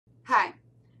Hi,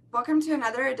 welcome to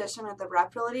another edition of the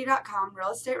Referral.com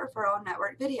Real Estate Referral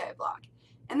Network video blog.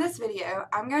 In this video,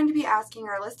 I'm going to be asking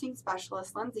our listing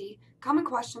specialist, Lindsay, common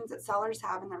questions that sellers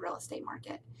have in the real estate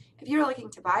market. If you're looking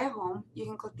to buy a home, you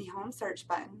can click the home search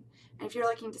button, and if you're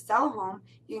looking to sell a home,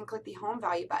 you can click the home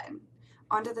value button.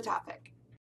 On to the topic.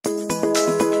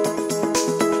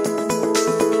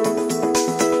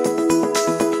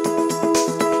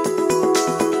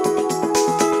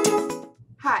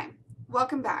 Hi,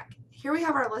 welcome back. Here we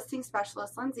have our listing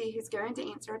specialist, Lindsay, who's going to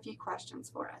answer a few questions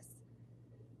for us.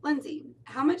 Lindsay,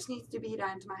 how much needs to be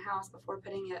done to my house before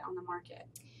putting it on the market?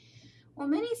 Well,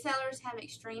 many sellers have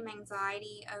extreme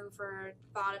anxiety over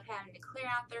the thought of having to clear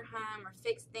out their home or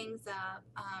fix things up,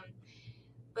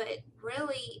 but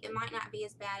really it might not be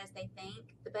as bad as they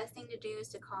think. The best thing to do is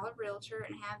to call a realtor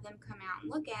and have them come out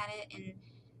and look at it, and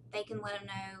they can let them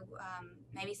know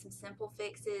maybe some simple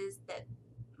fixes that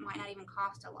might not even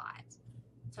cost a lot.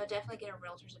 So definitely get a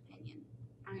realtor's opinion.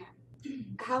 Okay.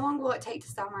 How long will it take to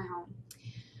sell my home?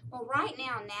 Well, right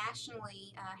now,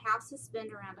 nationally, houses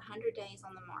spend around 100 days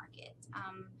on the market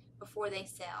before they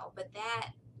sell, but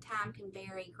that time can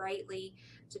vary greatly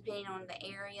depending on the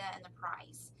area and the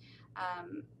price.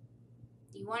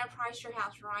 You want to price your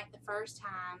house right the first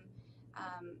time.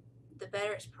 The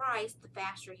better it's priced, the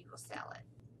faster you will sell it.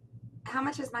 How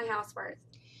much is my house worth?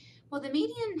 Well, the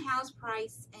median house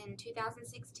price in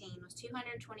 2016 was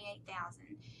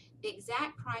 $228,000. The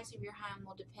exact price of your home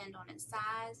will depend on its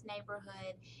size,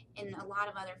 neighborhood, and a lot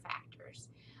of other factors.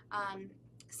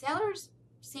 Sellers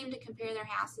seem to compare their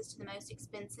houses to the most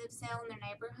expensive sale in their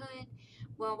neighborhood.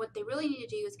 Well, what they really need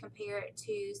to do is compare it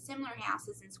to similar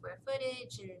houses in square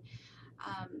footage,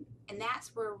 and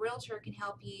that's where a realtor can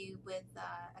help you with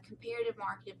a comparative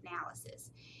market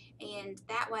analysis. And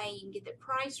that way you can get the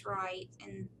price right,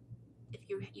 and if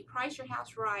you price your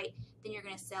house right, then you're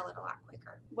going to sell it a lot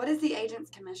quicker. What is the agent's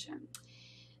commission?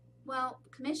 Well,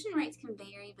 commission rates can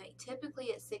vary, but typically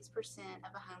it's 6%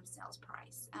 of a home sales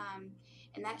price,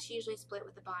 and that's usually split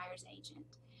with the buyer's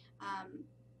agent.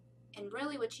 And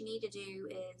really what you need to do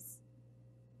is,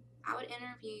 I would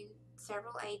interview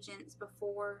several agents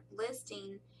before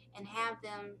listing and have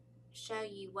them show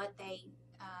you what they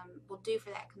will do for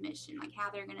that commission, like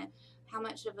how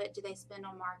much of it do they spend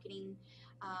on marketing,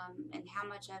 and how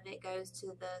much of it goes to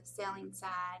the selling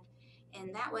side.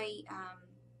 And that way,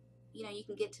 you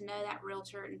can get to know that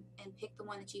realtor and pick the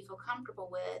one that you feel comfortable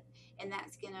with, and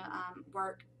that's going to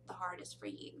work the hardest for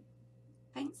you.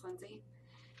 Thanks, Lindsay.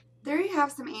 There you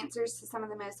have some answers to some of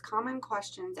the most common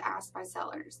questions asked by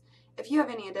sellers. If you have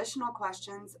any additional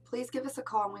questions, please give us a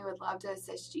call and we would love to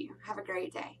assist you. Have a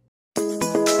great day.